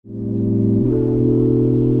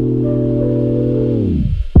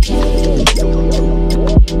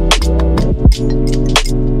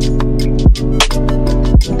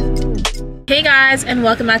guys, and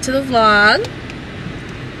welcome back to the vlog.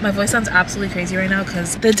 My voice sounds absolutely crazy right now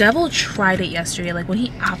because the devil tried it yesterday. Like when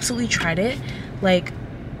he absolutely tried it, like,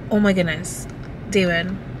 oh my goodness,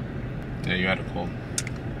 David. Yeah, you had a cold.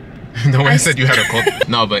 No, I said you had a cold.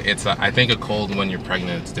 No, but it's I think a cold when you're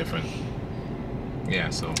pregnant, it's different. Yeah,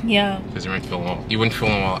 so. Yeah. Because you weren't feeling well. You weren't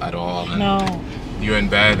feeling well at all. And no. You were in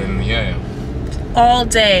bed and yeah. All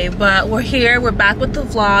day, but we're here. We're back with the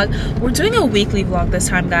vlog. We're doing a weekly vlog this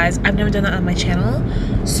time, guys. I've never done that on my channel,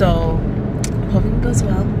 so I'm hoping it goes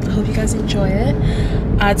well. I hope you guys enjoy it.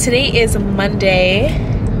 Today is Monday,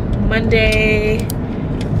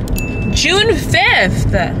 June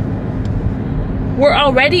 5th. We're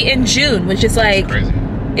already in June, which is like crazy.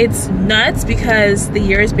 It's nuts because the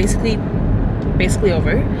year is basically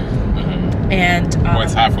over. And well,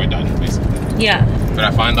 it's halfway done, basically. Yeah. But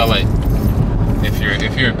I find that like if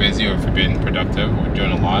you're busy or if you're being productive or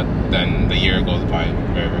doing a lot, then the year goes by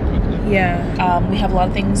very, very quickly. Yeah. We have a lot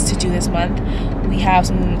of things to do this month. We have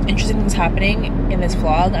some interesting things happening in this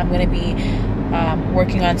vlog. I'm going to be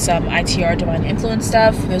working on some ITR Divine Influence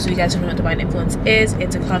stuff. For those of you guys who know what Divine Influence is,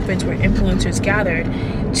 it's a conference where influencers gathered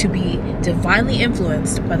to be divinely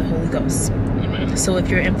influenced by the Holy Ghost. Amen. So if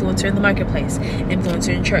you're an influencer in the marketplace,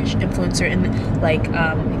 influencer in church, influencer in like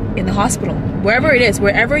in the hospital, wherever it is,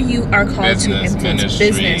 wherever you are called to influence,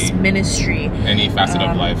 business, ministry, any facet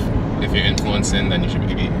of life. If you're influencing, then you should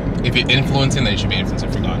be. If you're influencing, then you should be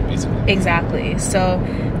influencing for God, basically. Exactly. So,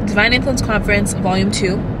 Divine Influence Conference Volume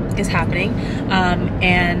 2 is happening,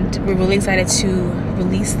 and we're really excited to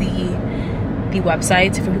release the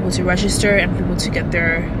website for people to register and for people to get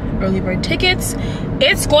their early bird tickets.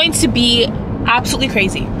 It's going to be absolutely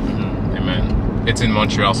crazy. Amen. It's in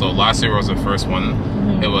Montreal. So last year was the first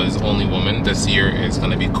one. It was only women. This year is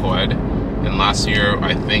going to be co-ed. And last year,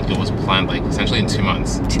 I think it was planned like essentially in 2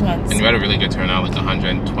 months. 2 months. And we had a really good turnout, like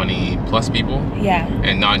 120 plus people. Yeah.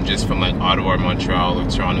 And not just from like Ottawa, Montreal, or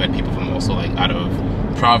Toronto. We had people from also like out of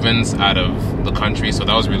province, out of the country. So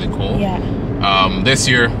that was really cool. Yeah. This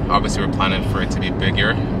year, obviously, we're planning for it to be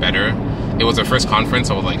bigger, better. It was our first conference,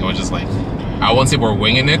 so it was just like, I won't say we're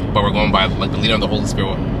winging it, but we're going by like the leading of the Holy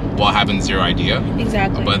Spirit while having zero idea.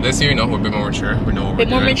 Exactly. But this year, we're a bit more mature. We know what we're doing.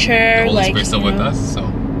 More mature. The Holy Spirit's still with us, so.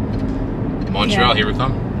 Montreal, here we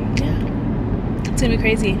come. Yeah, it's gonna be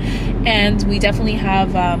crazy, and we definitely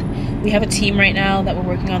have we have a team right now that we're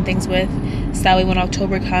working on things with, so that way when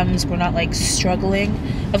October comes, we're not like struggling.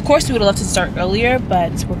 Of course, we would love to start earlier,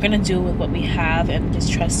 but we're gonna do with what we have and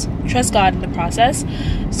just trust God in the process.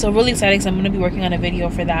 So really excited because I'm gonna be working on a video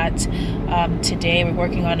for that today. We're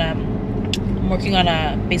working on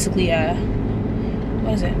basically a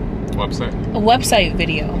what is it? Website. A website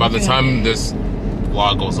video. By the time this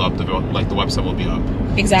vlog goes up, the website will be up.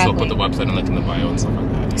 Exactly. So put the website and link in the bio and stuff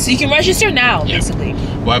like that. So you can register now, basically.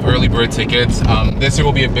 We'll have early bird tickets. This year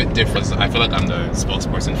will be a bit different. I feel like I'm the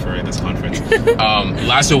spokesperson for this conference.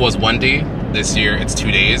 Last year was 1 day. This year it's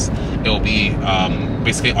 2 days. It will be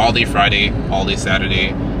basically all day Friday, all day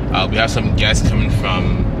Saturday. We have some guests coming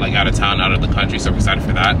from like out of town, out of the country, so we're excited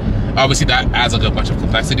for that. Obviously that adds like a bunch of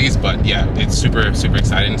complexities, but yeah, it's super, super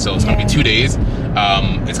exciting. So it's gonna be 2 days.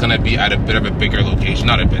 It's gonna be at a bit of a bigger location.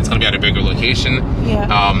 Not a bit, it's gonna be at a bigger location. Yeah.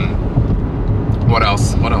 What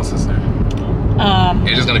else? What else is there?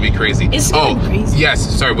 It's just gonna be crazy. It's crazy. Yes,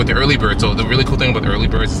 sorry, with the early bird. So the really cool thing about the early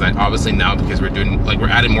birds is that obviously now, because we're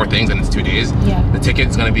adding more things and it's 2 days, the ticket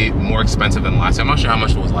is gonna be more expensive than last year. I'm not sure how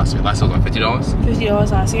much it was last year. Last year was what, $50?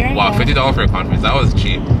 $50 last year. Wow, $50 for a conference. That was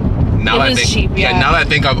cheap. Now that I think, cheap, now that I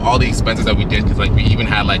think of all the expenses that we did, because like we even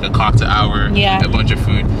had like a cocktail hour, a bunch of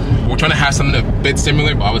food. We're trying to have something a bit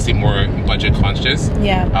similar, but obviously more budget conscious.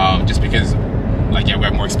 Yeah. Just because, like, we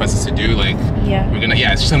have more expenses to do. Like, we're gonna,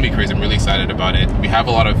 it's just gonna be crazy. I'm really excited about it. We have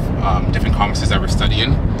a lot of different conferences that we're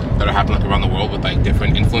studying that are happening like around the world with like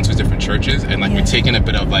different influencers, different churches, and like we're taking a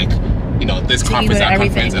bit of like, this conference, that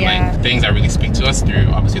conference, and like things that really speak to us through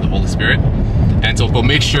obviously the Holy Spirit. And so, but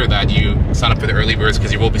make sure that you sign up for the early birds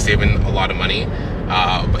because you will be saving a lot of money.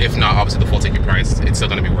 But if not, obviously the full ticket price, it's still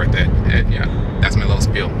going to be worth it. And yeah, that's my little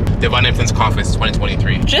spiel. Divine Influence Conference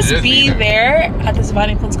 2023. Just be there at this Divine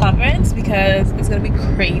Influence Conference because it's going to be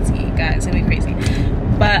crazy, guys. It's going to be crazy.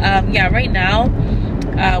 But yeah, right now,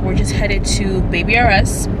 we're just headed to Baby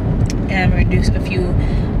RS and we're going to do a few,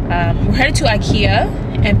 we're headed to IKEA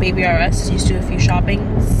and Baby RS to just do a few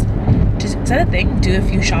shoppings. Is that a thing? Do a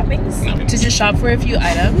few shoppings? No. To just shop for a few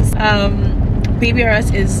items. Baby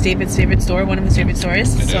RS is David's favorite store, one of his favorite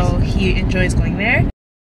stores, so he enjoys going there.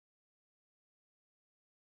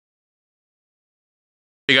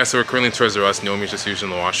 Hey guys, so we're currently in Toys R Us. Naomi's just using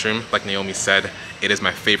the washroom. Like Naomi said, it is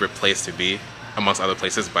my favorite place to be, amongst other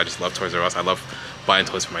places, but I just love Toys R Us. I love buying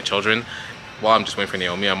toys for my children. while I'm just waiting for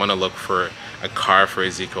Naomi, I'm gonna look for a car for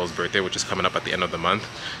Ezekiel's birthday, which is coming up at the end of the month.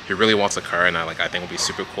 He really wants a car, and I think it'll be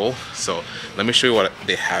super cool. So let me show you what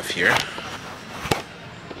they have here.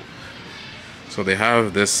 So they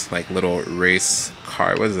have this like little race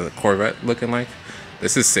car. What is it, a Corvette looking like?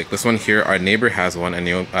 This is sick. This one here, our neighbor has one,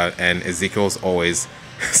 and Ezekiel's always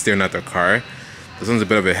staring at their car. This one's a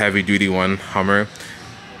bit of a heavy duty one, Hummer.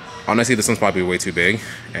 Honestly, this one's probably way too big,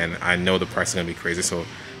 and I know the price is gonna be crazy, so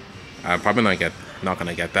I'm probably not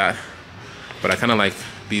gonna get that. But I kind of like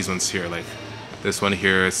these ones here. Like this one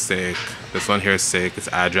here is sick. This one here is sick. It's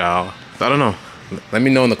agile. So I don't know. Let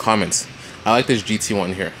me know in the comments. I like this GT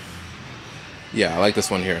one here. Yeah, I like this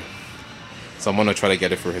one here. So I'm gonna try to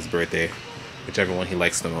get it for his birthday, whichever one he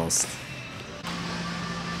likes the most.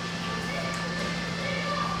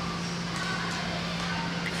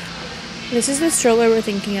 This is the stroller we're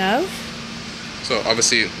thinking of. So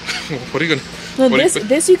obviously, what are you gonna? No,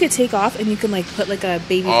 this you could take off and you can like put like a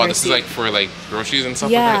baby. Oh, this is like for like groceries and stuff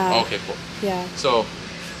like that? Oh, okay, cool. Yeah. So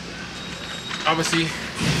obviously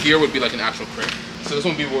here would be like an actual crib. So this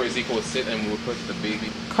one would be where Ezekiel would sit and we would put the baby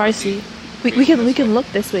car seat. We can look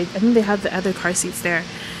this way. I think they have the other car seats there.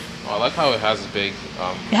 Oh, I like how it has big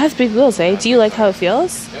it has big wheels, eh? Do you like how it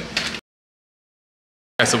feels? Yeah.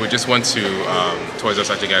 So we just went to Toys R Us,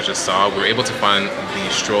 like you guys just saw. We were able to find the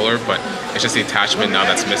stroller, but it's just the attachment now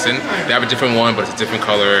that's missing. They have a different one, but it's a different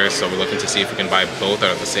color, so we're looking to see if we can buy both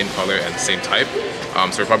that are the same color and the same type.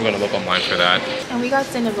 So we're probably going to look online for that. And we got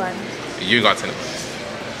Cinnabon. You got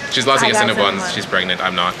Cinnabon. She's lost to get Cinnabons. She's pregnant.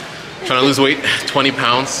 I'm not. Trying to lose weight, 20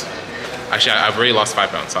 pounds. Actually, I've already lost 5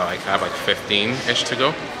 pounds, so I have like 15-ish to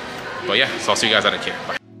go. But yeah, so I'll see you guys at IKEA.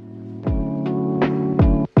 Bye.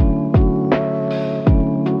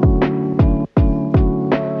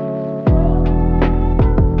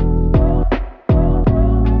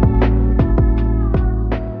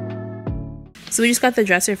 So we just got the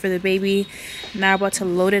dresser for the baby. Now we're about to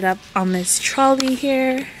load it up on this trolley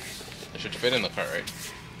here. It should fit in the car,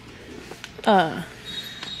 right?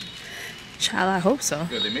 Child, I hope so.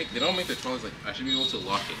 Yeah, they don't make the trolleys like, I should be able to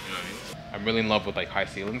lock it, you know what I mean? I'm really in love with like high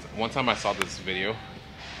ceilings. One time I saw this video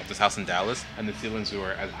of this house in Dallas and the ceilings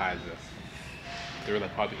were as high as this. They were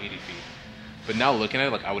like probably 80 feet. But now looking at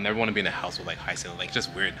it, like I would never want to be in a house with like high ceilings, like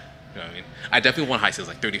just weird, you know what I mean? I definitely want high ceilings,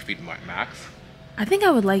 like 30 feet max. I think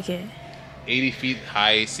I would like it. 80 feet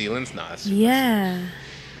high ceilings? Nah, that's too much.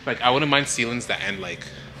 Like I wouldn't mind ceilings that end like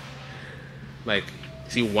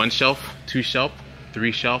see 1 shelf, 2 shelf,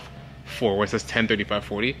 3 shelf, 4 where it says 10, 35,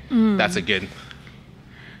 40. That's like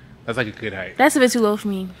a good height. That's a bit too low for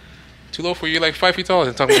me. Too low for you? Like 5 feet tall?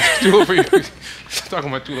 I'm talking about too low for you. Talking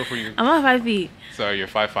about too low for you. I'm not 5 feet. Sorry, you're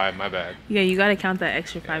 5'5", my bad. Yeah, you gotta count that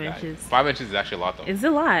extra 5 inches. 5 inches is actually a lot though. It's a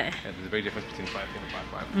lot. Yeah, there's a big difference between 5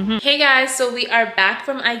 and 5'5". Hey guys, so we are back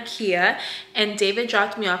from IKEA and David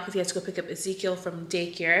dropped me off because he has to go pick up Ezekiel from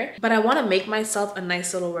daycare. But I want to make myself a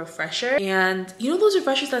nice little refresher. And you know those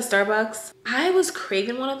refreshers at Starbucks? I was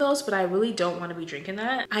craving one of those, but I really don't want to be drinking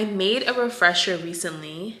that. I made a refresher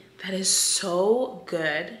recently that is so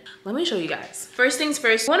good. Let me show you guys. First things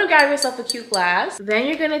first, you want to grab yourself a cute glass. Then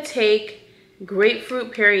you're gonna take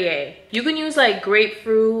grapefruit Perrier. You can use like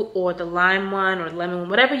grapefruit or the lime one or lemon one,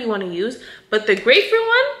 whatever you want to use. But the grapefruit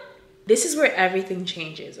one, this is where everything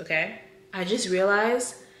changes, okay? I just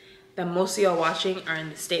realized that most of y'all watching are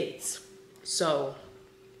in the States. So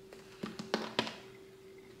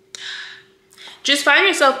just find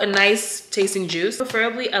yourself a nice tasting juice,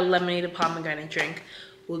 preferably a lemonade pomegranate drink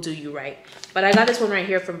will do you right. But I got this one right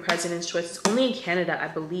here from President's Choice. It's only in Canada, I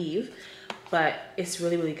believe. But it's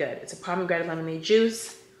really, really good. It's a pomegranate lemonade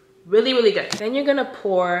juice. Really, really good. Then you're gonna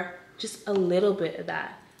pour just a little bit of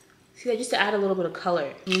that. See that? Just to add a little bit of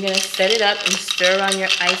color. You're gonna set it up and stir around your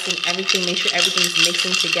ice and everything. Make sure everything's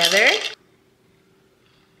mixing together.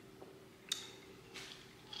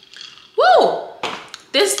 Woo!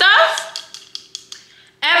 This stuff,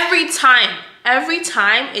 every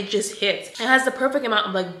time it just hits. It has the perfect amount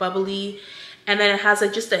of like bubbly, and then it has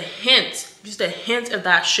like just a hint of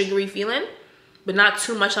that sugary feeling, but not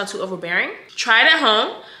too much, not too overbearing. Try it at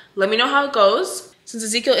home. Let me know how it goes. Since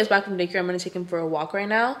Ezekiel is back from daycare, I'm gonna take him for a walk right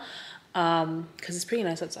now because it's pretty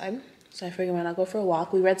nice outside. So I figured why not go for a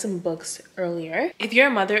walk. We read some books earlier. If you're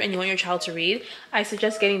a mother and you want your child to read, I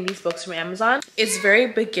suggest getting these books from Amazon. It's very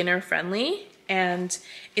beginner friendly and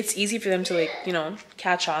it's easy for them to like, you know,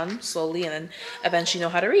 catch on slowly and then eventually know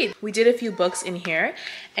how to read. We did a few books in here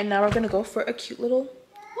and now we're gonna go for a cute little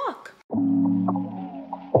walk.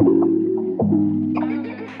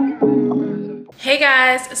 Hey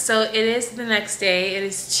guys, so it is the next day. It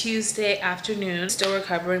is Tuesday afternoon. Still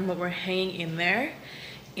recovering, but we're hanging in there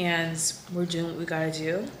and we're doing what we gotta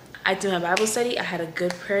do. I did my Bible study. I had a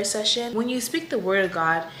good prayer session. When you speak the word of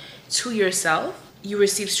God to yourself, you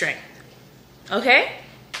receive strength. Okay?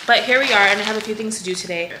 But here we are, and I have a few things to do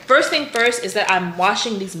today. First thing first is that I'm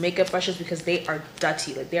washing these makeup brushes because they are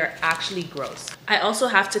dirty. Like, they are actually gross. I also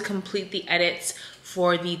have to complete the edits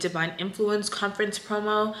for the Divine Influence conference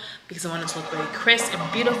promo because I want it to look very crisp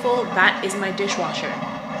and beautiful. That is my dishwasher.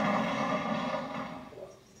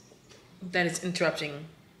 That is interrupting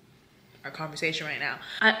our conversation right now.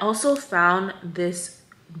 I also found this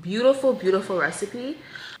beautiful, beautiful recipe.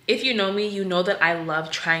 If you know me, you know that I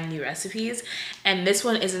love trying new recipes, and this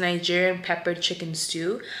one is a Nigerian peppered chicken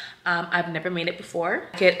stew. I've never made it before.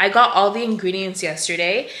 Okay, I got all the ingredients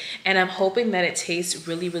yesterday, and I'm hoping that it tastes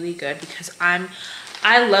really, really good because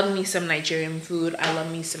I love me some Nigerian food. I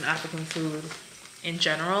love me some African food in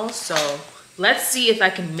general, so let's see if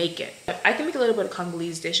I can make it. I can make a little bit of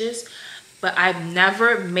Congolese dishes, but I've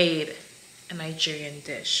never made a Nigerian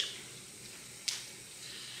dish.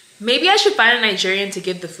 Maybe I should find a Nigerian to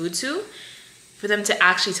give the food to for them to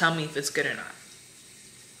actually tell me if it's good or not.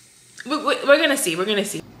 We're gonna see, we're gonna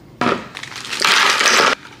see.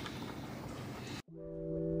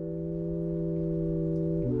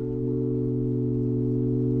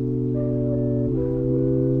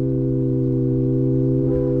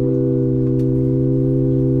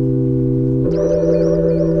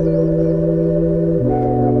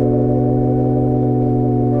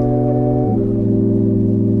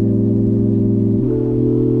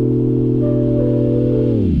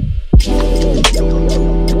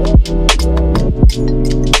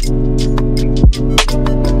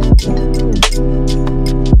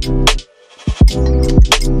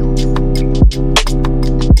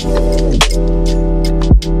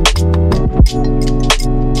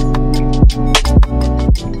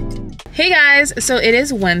 Hey guys, so it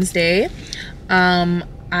is Wednesday.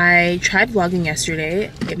 I tried vlogging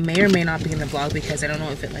yesterday. It may or may not be in the vlog because I don't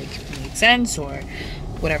know if it like made sense or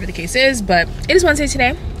whatever the case is, but it is Wednesday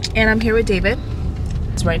today and I'm here with David.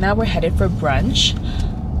 So right now we're headed for brunch.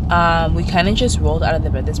 We kind of just rolled out of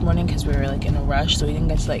the bed this morning because we were like in a rush, so we didn't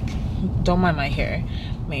get to like, don't mind my hair.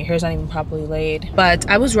 My hair's not even properly laid, but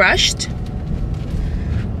I was rushed.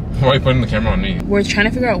 Why are you putting the camera on me? We're trying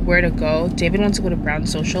to figure out where to go. David wants to go to Brown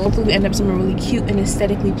Social. Hopefully we end up somewhere really cute and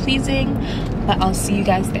aesthetically pleasing, but I'll see you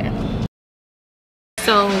guys there.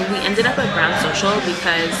 So we ended up at Brown Social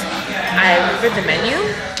because I remembered the menu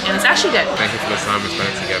and it's actually good. Thank you for this time we're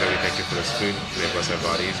spending together. We thank you for this food. May it bless our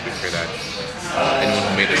bodies. We pray that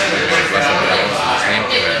anyone who made this food may bless our bodies. In His name,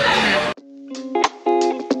 amen.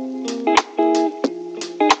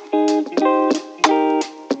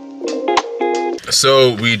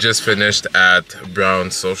 So we just finished at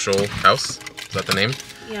Brown Social House. Is that the name?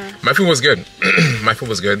 Yeah. My food was good. My food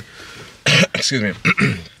was good. Excuse me.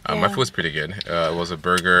 My food was pretty good. It was a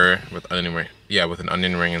burger with onion ring. Yeah, with an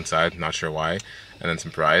onion ring inside. Not sure why. And then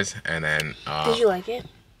some fries. And then. Did you like it?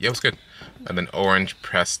 Yeah, it was good. And then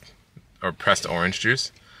pressed orange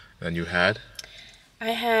juice. And then you had. I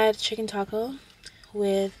had chicken taco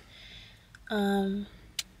with a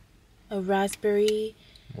raspberry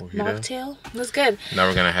mocktail. It was good. Now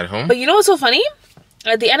we're gonna head home. But you know what's so funny?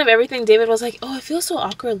 At the end of everything, David was like, "Oh, it feels so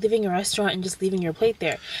awkward leaving a restaurant and just leaving your plate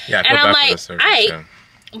there." Yeah, and I'm like,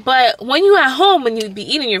 but when you at home and you be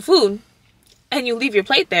eating your food and you leave your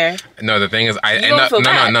plate there. No, the thing is, I end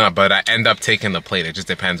up but I end up taking the plate. It just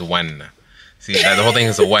depends when. See, the whole thing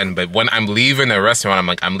is a when. But when I'm leaving a restaurant, I'm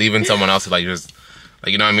like, I'm leaving someone else to like just.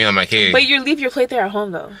 Like, you know what I mean? I'm like, hey. But you leave your plate there at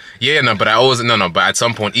home, though. Yeah, no, but I always, but at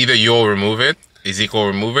some point, either you'll remove it, Ezekiel will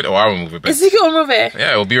remove it, or I'll remove it. But, Ezekiel will remove it?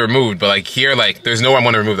 Yeah, it will be removed. But, like, here, like, there's no one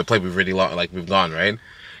want to remove the plate. We've already, we've gone, right?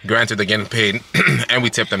 Granted, they're getting paid, and we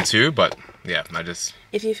tip them too, but, yeah, I just...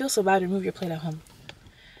 If you feel so bad, remove your plate at home.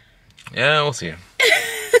 Yeah, we'll see.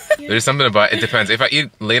 There's something about, it depends. If I eat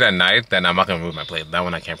late at night, then I'm not going to remove my plate. That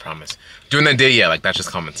one I can't promise. During the day, yeah, like, that's just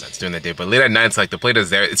common sense. During the day. But late at night, it's like, the plate is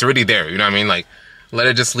there. It's already there, you know what I mean? Like... Let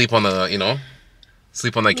it just sleep on the,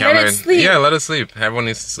 sleep on the counter. Let it sleep. Yeah, let it sleep. Everyone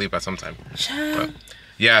needs to sleep at some time. But,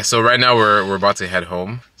 yeah, so right now we're about to head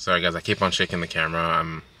home. Sorry guys, I keep on shaking the camera.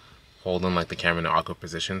 I'm holding like the camera in an awkward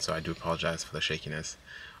position, so I do apologize for the shakiness.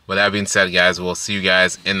 With that being said, guys, we'll see you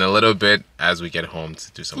guys in a little bit as we get home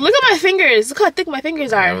to do something. Look at my fingers. Look how thick my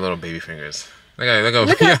fingers are. I have little baby fingers. Look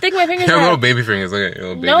how thick my fingers are. Little baby fingers. Look at your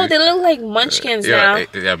little baby. No, they look like munchkins now.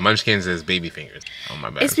 Yeah, munchkins is baby fingers. Oh, my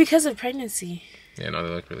bad. It's because of pregnancy. Yeah, no,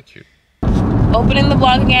 they look really cute. Opening the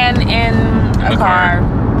vlog again in a car.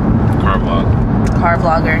 Car vlog. Car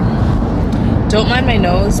vlogger. Don't mind my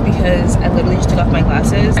nose because I literally just took off my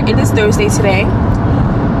glasses. It is Thursday today.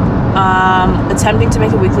 attempting to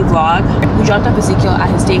make a weekly vlog. We dropped off Ezekiel at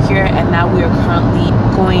his daycare, and now we are currently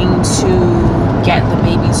going to get the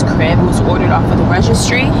baby's crib. It was ordered off of the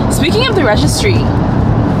registry. Speaking of the registry,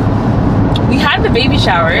 we had the baby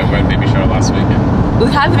shower. We had baby shower last weekend. We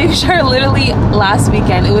had the baby shower literally last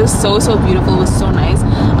weekend. It was so beautiful. It was so nice.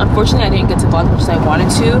 Unfortunately, I didn't get to vlog as much as I wanted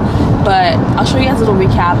to, but I'll show you guys a little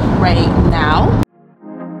recap right now.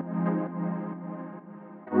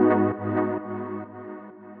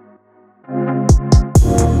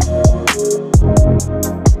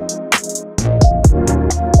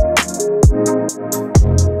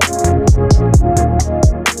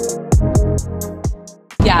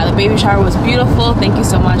 Baby shower was beautiful. Thank you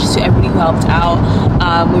so much to everybody who helped out.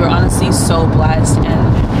 We were honestly so blessed,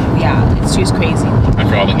 and yeah, it's just crazy. And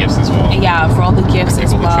for all the gifts as well. Yeah, for all the gifts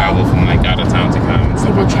as well. People who traveled from like out of town to come.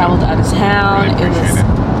 People traveled out of town.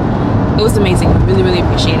 It was amazing. We really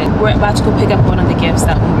appreciate it. We're about to go pick up one of the gifts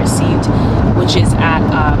that we received, which is at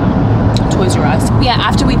Toys R Us. Yeah,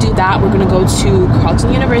 after we do that, we're gonna go to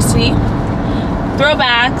Carleton University.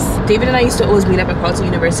 Throwbacks. David and I used to always meet up at Carleton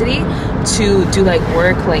University to do like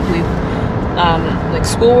work, like we like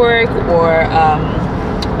schoolwork or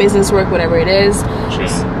business work, whatever it is. Sure.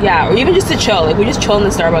 Yeah, or even just to chill. Like we just chill in the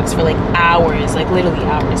Starbucks for like hours, like literally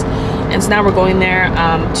hours. And so now we're going there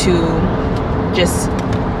to just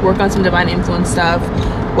work on some divine influence stuff,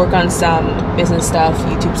 work on some business stuff,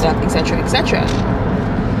 YouTube stuff, etc., etc.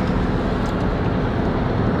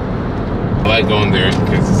 I like going there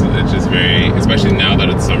because it's just very, especially now that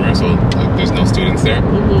it's summer, so like, there's no students there.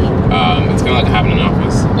 It's kind of like having an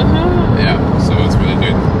office. Yeah, so it's really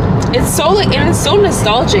good. It's so like, and it's so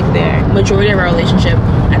nostalgic there. Majority of our relationship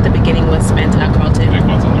at the beginning was spent at Carleton. At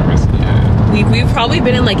Carleton University, yeah. We've probably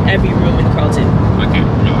been in like every room in Carleton. Okay,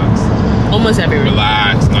 relax. Almost every room.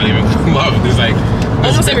 Relax, not even love. There's like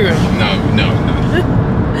almost every room. No.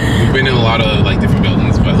 We've been in a lot of like different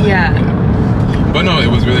buildings, but like, yeah. But no,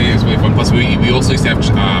 it was really fun. Plus, we also used to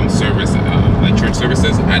have service, like church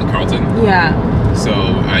services at Carleton. Yeah. So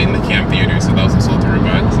in the camp theater, so that was also to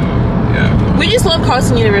remind. So yeah. We just love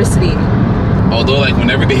Carleton University. Although, like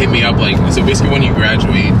whenever they hit me up, like so basically when you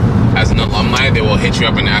graduate as an alumni, they will hit you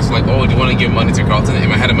up and ask like, oh, do you want to give money to Carleton? In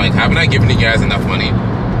my head, I'm like, haven't I given you guys enough money?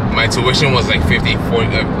 My tuition was like 50,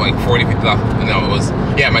 40, like 40, 50. No, it was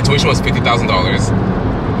my tuition was $50,000,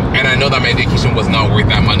 and I know that my education was not worth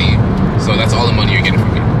that money. So that's all the money you're getting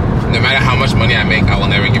from me. No matter how much money I make, I will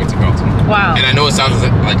never give it to Carleton. Wow. And I know it sounds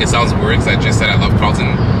weird because I just said I love Carleton.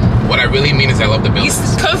 What I really mean is I love the buildings.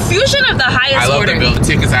 Confusion of the highest order. I love the building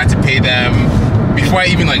tickets. I had to pay them before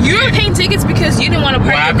I even like. You were paying tickets because you didn't want to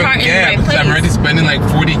park your car in the right place. I'm already spending like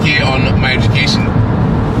 $40K on my education.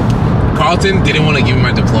 Carleton didn't want to give me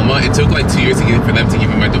my diploma. It took like 2 years for them to give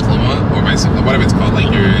me my diploma or my whatever it's called,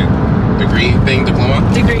 like your degree diploma.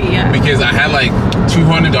 Degree, yeah. Because I had like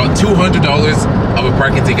 $200 of a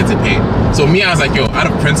parking ticket to pay. So me, I was like, yo, out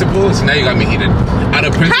of principle, so now you got me heated. Out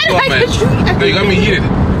of principle, no, you got me heated.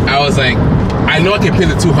 I was like, I know I can pay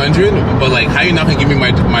the $200, but like, how you not gonna give me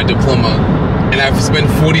my diploma? And I've spent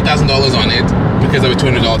 $40,000 on it because of a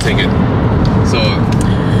 $200 ticket. So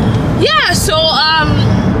yeah, so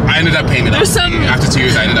I ended up paying it. After 2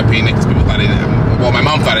 years, I ended up paying it because people thought I didn't. Well, my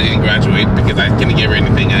mom thought I didn't graduate because I couldn't give her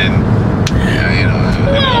anything, and yeah, you know, I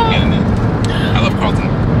ended up getting it. I love Carleton.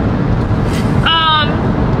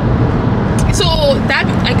 So that,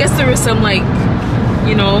 I guess there was some like,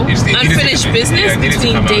 you know, unfinished business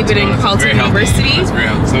between David and Carleton University. It's very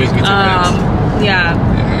healthy. So it's good to vent.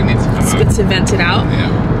 It's good to vent it out. Yeah.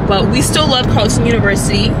 But we still love Carleton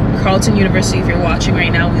University. Carleton University, if you're watching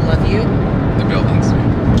right now, we love you. The buildings.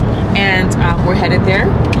 And we're headed there.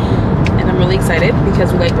 And I'm really excited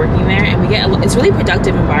because we like working there, and we get it's really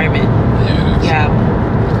productive environment. Yeah, it is. Yeah.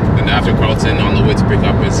 And after Carleton, on the way to pick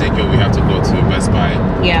up Ezekiel, we have to go to Best Buy.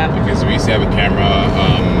 Yeah. Because we used to have a camera,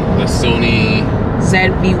 the Sony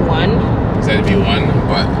ZV-1,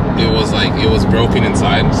 but it was broken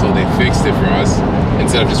inside, so they fixed it for us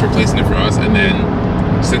instead of just replacing it for us, and then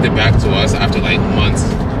sent it back to us after like months,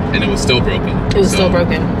 and it was still broken. It was still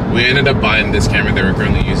broken. We ended up buying this camera that we're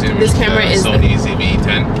currently using. This camera is Sony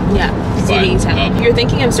ZV-10. Yeah, ZV-10. You're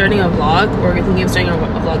thinking of starting a vlog, or you're thinking of starting a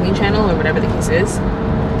vlogging channel, or whatever the case is.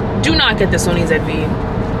 Do not get the Sony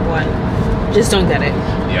ZV-1. Just don't get it.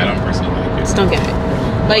 Yeah, I don't personally like it. Just don't get it.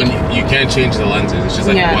 Like, you can't change the lenses. It's just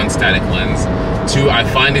like one static lens. Two, I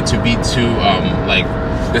find it to be too like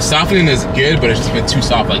the softening is good, but it's just a bit too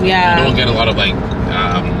soft. Like you don't get a lot of like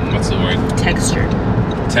what's the word? Texture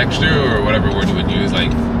or whatever word you would use.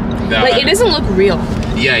 Like it doesn't look real.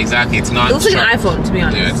 Yeah, exactly. It's not. It looks like an iPhone, to be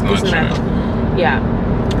honest. Yeah, it's not like an iPhone. Yeah.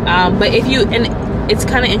 But if you, and it's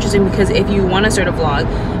kind of interesting because if you want to start a vlog,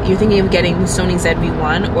 you're thinking of getting the Sony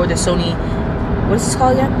ZV-1 or the Sony, what is this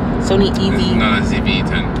called again? Sony EV. No,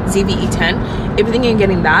 ZV-E10. ZV-E10. If you're thinking of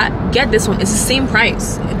getting that, get this one. It's the same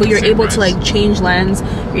price, but you're able to like change lens.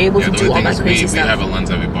 You're able to do all that crazy stuff. We have a lens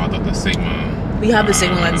that we bought, the Sigma. We have the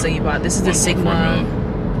Sigma lens that you bought. This is the Sigma.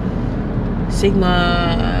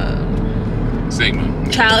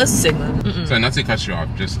 Child, it's Sigma. So not to cut you off,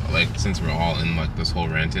 just like since we're all in like this whole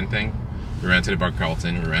ranting thing, we ranted about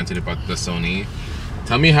Carlton, we ranted about the Sony.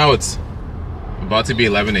 Tell me how it's about to be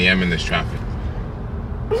 11 a.m. in this traffic.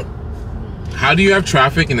 How do you have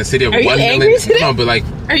traffic in a city of 1 million? No, but like,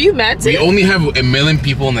 are you mad today? We only have 1 million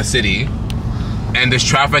people in the city, and there's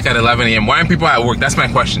traffic at 11 a.m. Why aren't people at work? That's my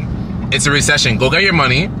question. It's a recession. Go get your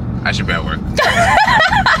money. I should be at work.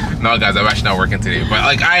 No, guys, I'm actually not working today. But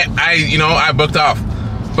like, I booked off.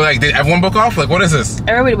 But like, did everyone book off? Like, what is this?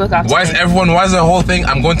 Everybody book off. Why is the whole thing?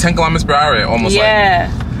 I'm going 10 kilometers per hour almost. Yeah.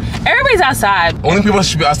 Like, everybody's outside. Only people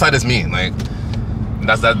should be outside is me. Like,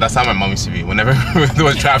 that's how my mom used to be. Whenever there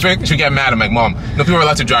was traffic, she'd get mad. I'm like, Mom, no people are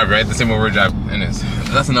allowed to drive, right? The same way we're driving. Anyways,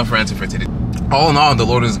 that's enough for answer for today. All in all, the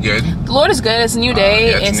Lord is good. The Lord is good. It's a new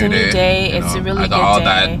day. It's a new day. It's a really good day. I got all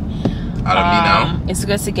that out of me now. It's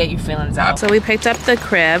good to get your feelings out. So we picked up the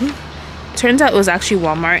crib. Turns out it was actually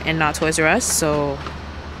Walmart and not Toys R Us, so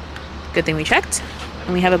good thing we checked.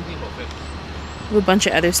 And we have a bunch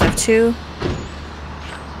of other stuff too.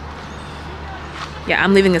 Yeah,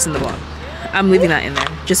 I'm leaving this in the vlog. I'm leaving that in there,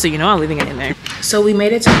 just so you know. I'm leaving it in there. So we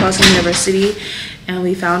made it to Carleton University and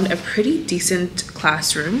we found a pretty decent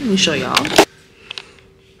classroom. Let me show y'all.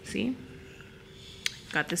 See?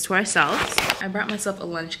 Got this to ourselves. I brought myself a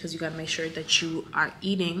lunch because you gotta make sure that you are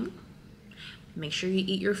eating. Make sure you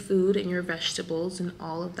eat your food and your vegetables and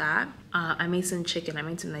all of that. I made some chicken. I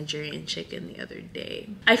made some Nigerian chicken the other day.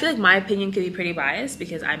 I feel like my opinion could be pretty biased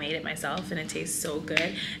because I made it myself and it tastes so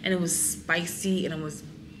good. And it was spicy and it was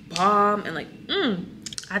bomb. And like,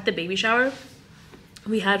 at the baby shower,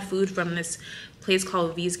 we had food from this place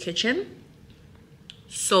called V's Kitchen.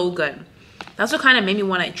 So good. That's what kind of made me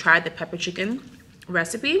want to try the pepper chicken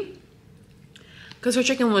recipe. Because her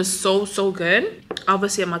chicken was so good.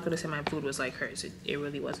 Obviously, I'm not going to say my food was like hers. It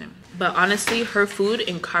really wasn't. But honestly, her food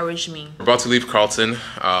encouraged me. We're about to leave Carleton.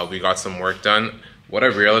 We got some work done. What I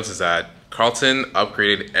realized is that Carleton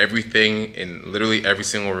upgraded everything in literally every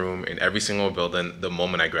single room, in every single building the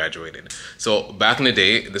moment I graduated. So back in the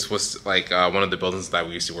day, this was like one of the buildings that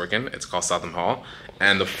we used to work in. It's called Southam Hall.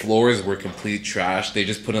 And the floors were complete trash. They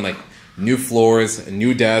just put in like new floors, a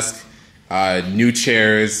new desk, new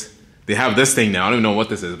chairs. They have this thing now. I don't even know what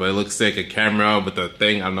this is, but it looks like a camera with the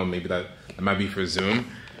thing. I don't know, maybe that might be for Zoom.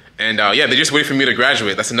 And yeah, they just wait for me to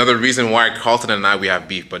graduate. That's another reason why Carleton and we have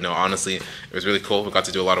beef. But no, honestly, it was really cool. We got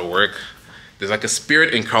to do a lot of work. There's like a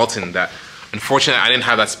spirit in Carleton that, unfortunately, I didn't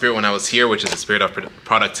have that spirit when I was here, which is the spirit of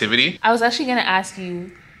productivity. I was actually gonna ask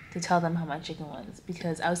you to tell them how my chicken was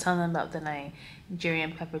because I was telling them about the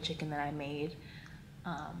Nigerian pepper chicken that I made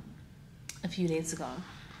a few days ago.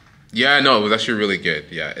 Yeah, no, it was actually really good.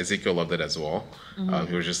 Yeah, Ezekiel loved it as well.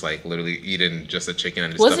 He was just like literally eating just a chicken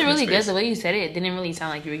and just was it really good? The way you said it didn't really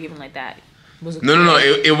sound like you were giving like that. Was it no,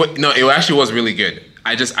 it actually was really good.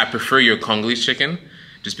 I prefer your Congolese chicken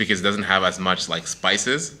just because it doesn't have as much like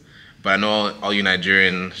spices. But I know all you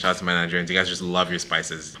Nigerian, shout out to my Nigerians, you guys just love your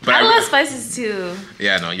spices. But I love spices too.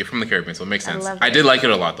 Yeah, no, you're from the Caribbean, so it makes sense. I did like it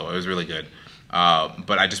a lot though. It was really good.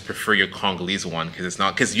 But I just prefer your Congolese one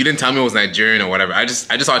because you didn't tell me it was Nigerian or whatever. I just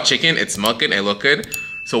saw chicken, it smelled good, it looked good.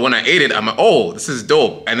 So when I ate it, I'm like, oh, this is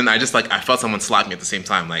dope. And then I felt someone slap me at the same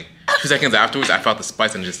time. Like 2 seconds afterwards, I felt the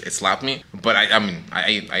spice and it slapped me. But I mean,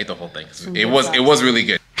 I ate the whole thing. It was really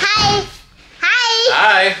good.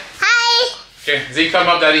 Hi. Okay, Zeke, come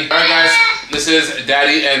up, Daddy. All right, guys, this is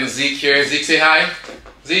Daddy and Zeke here. Zeke, say hi.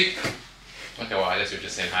 Zeke. Okay, well, I guess you're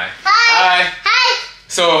just saying hi. Hi.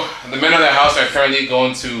 So the men of the house are currently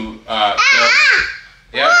going to build.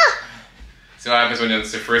 Yep. See what happens when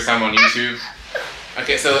it's your first time on YouTube.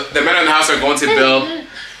 Okay, so the men of the house are going to build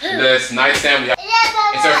this nightstand.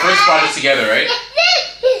 It's our first project together, right?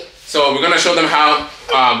 So we're gonna show them how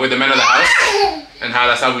we're the men of the house and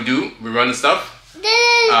that's how we do. We run the stuff.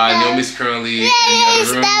 Naomi's currently in the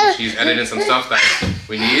other room. She's editing some stuff that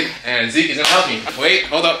we need, and Zeke is gonna help me. Wait,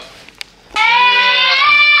 hold up.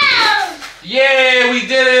 Yay, we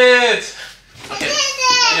did it! Okay.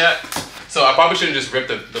 Yeah. So I probably shouldn't just rip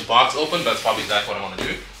the box open, but that's probably exactly what I want to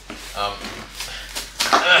do.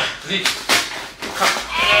 Zeke, come.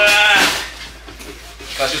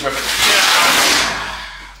 Let's just rip it.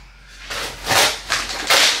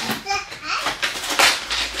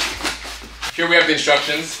 Here we have the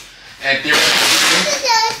instructions, and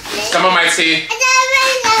theoretically, someone might say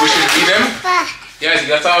we should read them. Yes,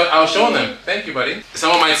 that's how I was showing them. Thank you, buddy.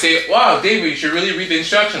 Someone might say, wow, David, you should really read the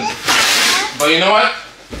instructions. But you know what?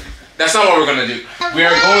 That's not what we're going to do. We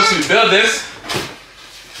are going to build this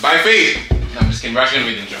by faith. No, I'm just kidding. We're actually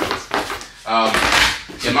going to read the instructions.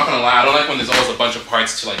 Yeah, I'm not going to lie. I don't like when there's always a bunch of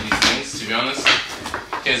parts to like these things, to be honest.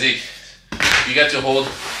 Okay, Zeke, you got to hold.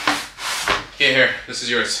 Okay, here. This is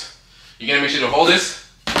yours. You're going to make sure to hold this.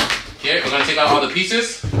 Here, we're going to take out all the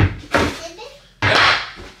pieces. Yeah.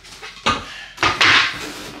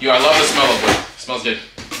 Yo, I love the smell of wood. It smells good.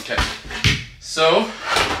 Okay. So,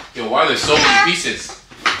 yo, why are there so many pieces?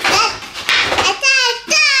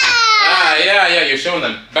 Ah, yeah, you're showing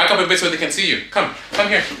them. Back up a bit so they can see you. Come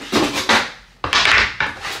here.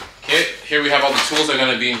 Okay, here we have all the tools that are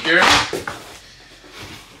going to be in here.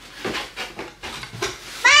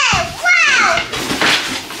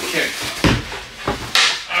 Okay.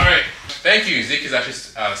 Alright. Thank you. Zeke is actually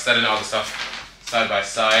setting all the stuff side by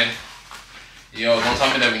side. Yo, don't tell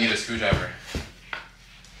me that we need a screwdriver.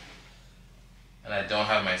 And I don't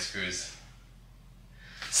have my screws.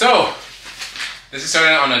 So, this is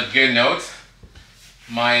starting on a good note.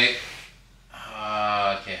 Okay,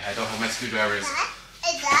 I don't have my screwdrivers.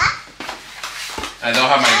 I don't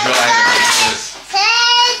have my drill either.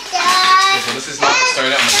 Okay, so this is not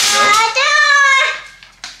starting on a good note.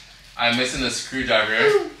 I'm missing the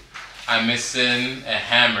screwdriver. I'm missing a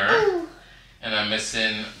hammer. And I'm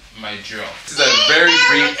missing my drill. This is a very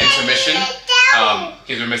brief intermission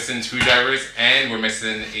because we're missing screwdrivers and we're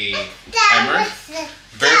missing a hammer.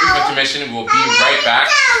 Very brief intermission. We'll be right back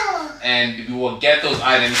and we will get those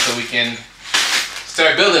items so we can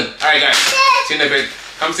start building. Alright guys, see you in a bit.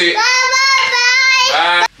 Come see it.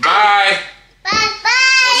 Bye. Bye. Bye.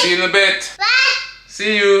 We'll see you in a bit. Bye.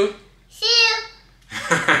 See you.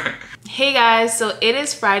 Hey guys, so it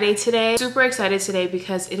is Friday today. Super excited today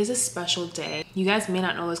because it is a special day. You guys may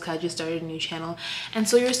not know this because I just started a new channel and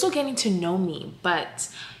so you're still getting to know me, but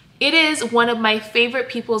it is one of my favorite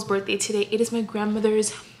people's birthday today. It is my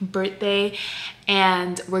grandmother's birthday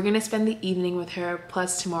and we're gonna spend the evening with her,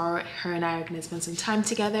 plus tomorrow her and I are gonna spend some time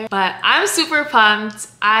together. But I'm super pumped.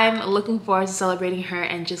 I'm looking forward to celebrating her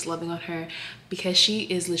and just loving on her because she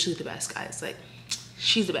is literally the best, guys. Like,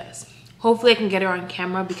 she's the best. Hopefully I can get her on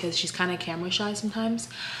camera because she's kind of camera shy sometimes,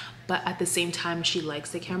 but at the same time she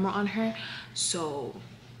likes the camera on her. So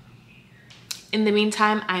in the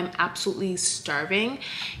meantime, I'm absolutely starving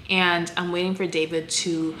and I'm waiting for David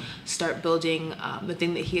to start building the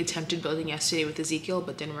thing that he attempted building yesterday with Ezekiel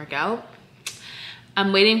but didn't work out.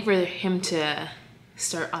 I'm waiting for him to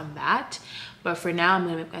start on that, but for now I'm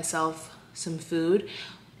gonna make myself some food.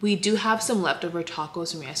 We do have some leftover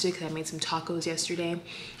tacos from yesterday because I made some tacos yesterday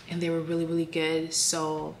and they were really, really good.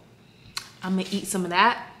 So I'm gonna eat some of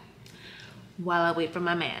that while I wait for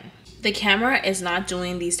my man. The camera is not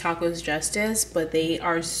doing these tacos justice, but they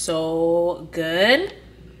are so good.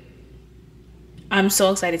 I'm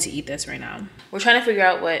so excited to eat this right now. We're trying to figure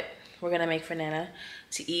out what we're gonna make for Nana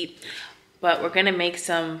to eat, but we're gonna make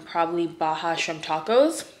some probably Baja shrimp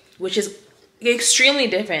tacos, which is extremely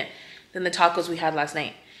different than the tacos we had last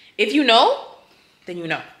night. If you know, then you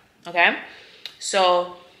know, okay?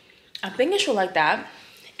 So I'm thinking she'll like that.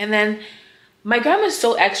 And then my grandma's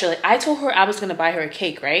so extra. Like, I told her I was gonna buy her a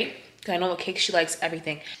cake, right? Because I know what cake she likes,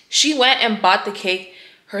 everything. She went and bought the cake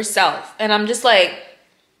herself. And I'm just like,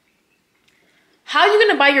 how are you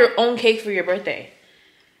gonna buy your own cake for your birthday?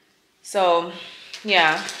 So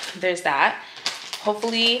yeah, there's that.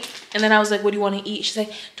 Hopefully, and then I was like, what do you wanna eat? She's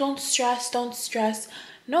like, don't stress, don't stress.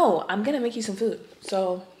 No, I'm gonna make you some food.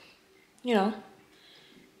 So, you know,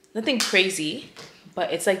 nothing crazy,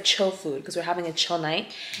 but it's like chill food because we're having a chill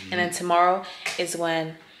night. And then tomorrow is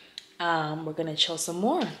when we're gonna chill some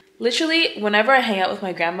more. Literally, whenever I hang out with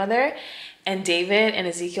my grandmother and David and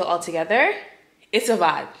Ezekiel all together, it's a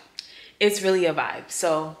vibe. It's really a vibe.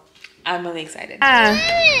 So I'm really excited.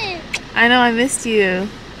 I know, I missed you.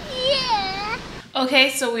 Yeah.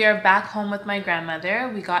 Okay, so we are back home with my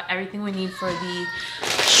grandmother. We got everything we need for the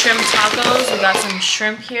shrimp tacos. We got some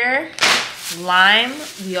shrimp here, lime.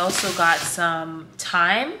 We also got some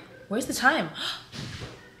thyme. Where's the thyme?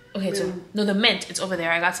 Okay, so no, the mint. It's over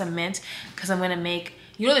there. I got some mint because I'm gonna make,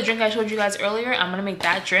 you know the drink I showed you guys earlier? I'm gonna make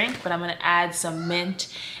that drink, but I'm gonna add some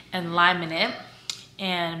mint and lime in it.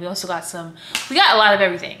 And we also got we got a lot of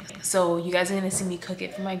everything. So you guys are gonna see me cook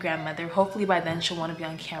it for my grandmother. Hopefully by then she'll wanna be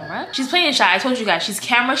on camera. She's playing shy. I told you guys, she's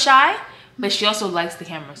camera shy, but she also likes the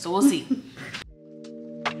camera. So we'll see.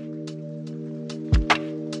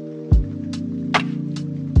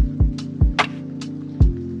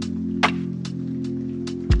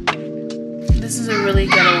 This is a really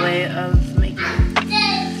good way of making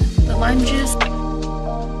the lime juice.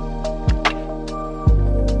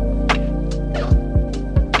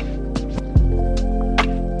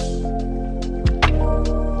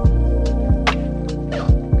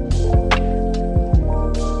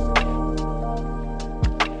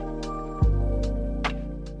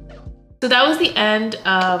 So that was the end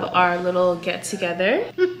of our little get together.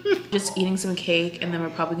 Just eating some cake, and then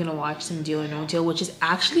we're probably gonna watch some Deal or No Deal, which is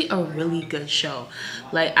actually a really good show.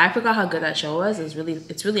 Like, I forgot how good that show was. It's really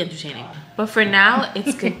entertaining. But for now,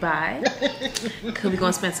 it's goodbye. Cause we're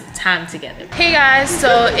gonna spend some time together. Hey guys,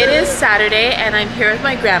 so it is Saturday and I'm here with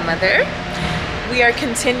my grandmother. We are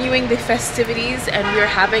continuing the festivities and we are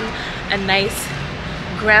having a nice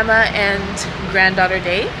grandma and granddaughter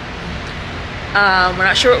day. We're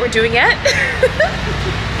not sure what we're doing yet.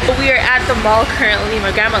 But we are at the mall currently.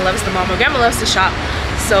 My grandma loves the mall. My grandma loves to shop.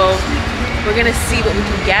 So we're gonna see what we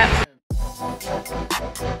can get.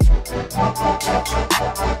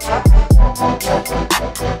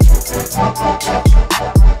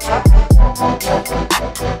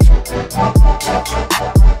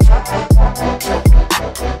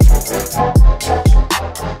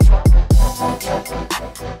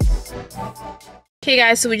 Okay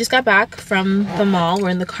guys, so we just got back from the mall.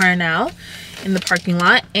 We're in the car now, in the parking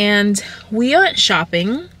lot, and we aren't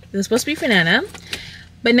shopping. It was supposed to be for Nana,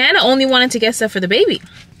 but Nana only wanted to get stuff for the baby.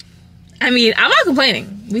 I mean, I'm not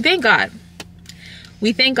complaining. We thank God.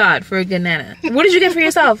 We thank God for a good Nana. What did you get for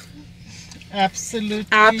yourself?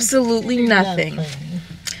 Absolutely nothing.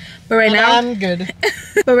 But right now, I'm good.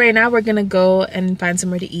 But right now, we're gonna go and find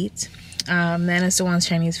somewhere to eat. Nana still wants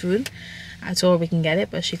Chinese food. I told her we can get it,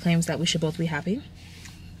 but she claims that we should both be happy,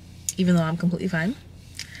 even though I'm completely fine.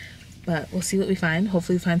 But we'll see what we find.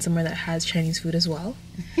 Hopefully we find somewhere that has Chinese food as well.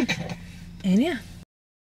 And yeah.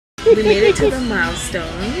 We made it to the milestone.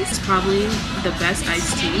 It's probably the best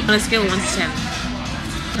iced tea. On a scale of 1 to 10.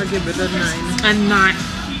 I'll give it a 9. A 9.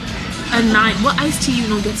 A 9. What iced tea you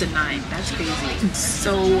know gets a 9? That's crazy. It's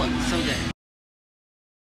so good.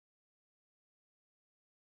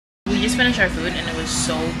 We just finished our food and it was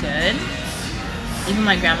so good. Even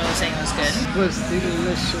my grandma was saying it was good. It was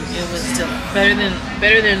delicious. It was still better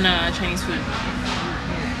than Chinese food.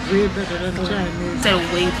 Way better than Chinese. Said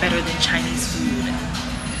way better than Chinese food.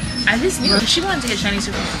 I just knew she wanted to get Chinese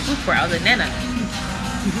food from the food court. I was like, Nana,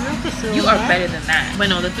 you are better than that. But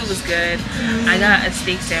no, the food was good. I got a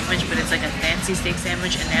steak sandwich, but it's like a fancy steak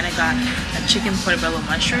sandwich, and Nana got a chicken portobello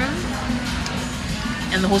mushroom.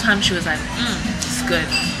 And the whole time she was like, it's good.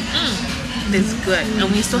 It's good.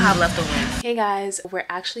 And we still have leftovers. Hey guys, we're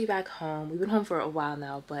actually back home. We've been home for a while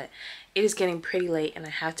now, but it is getting pretty late and I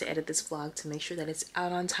have to edit this vlog to make sure that it's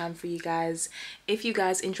out on time for you guys. If you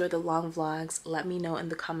guys enjoy the long vlogs, let me know in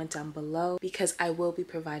the comment down below, because I will be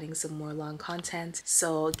providing some more long content.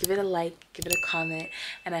 So give it a like, give it a comment,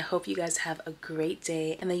 and I hope you guys have a great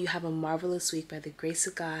day and that you have a marvelous week by the grace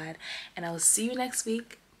of God. And I will see you next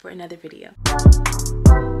week for another video.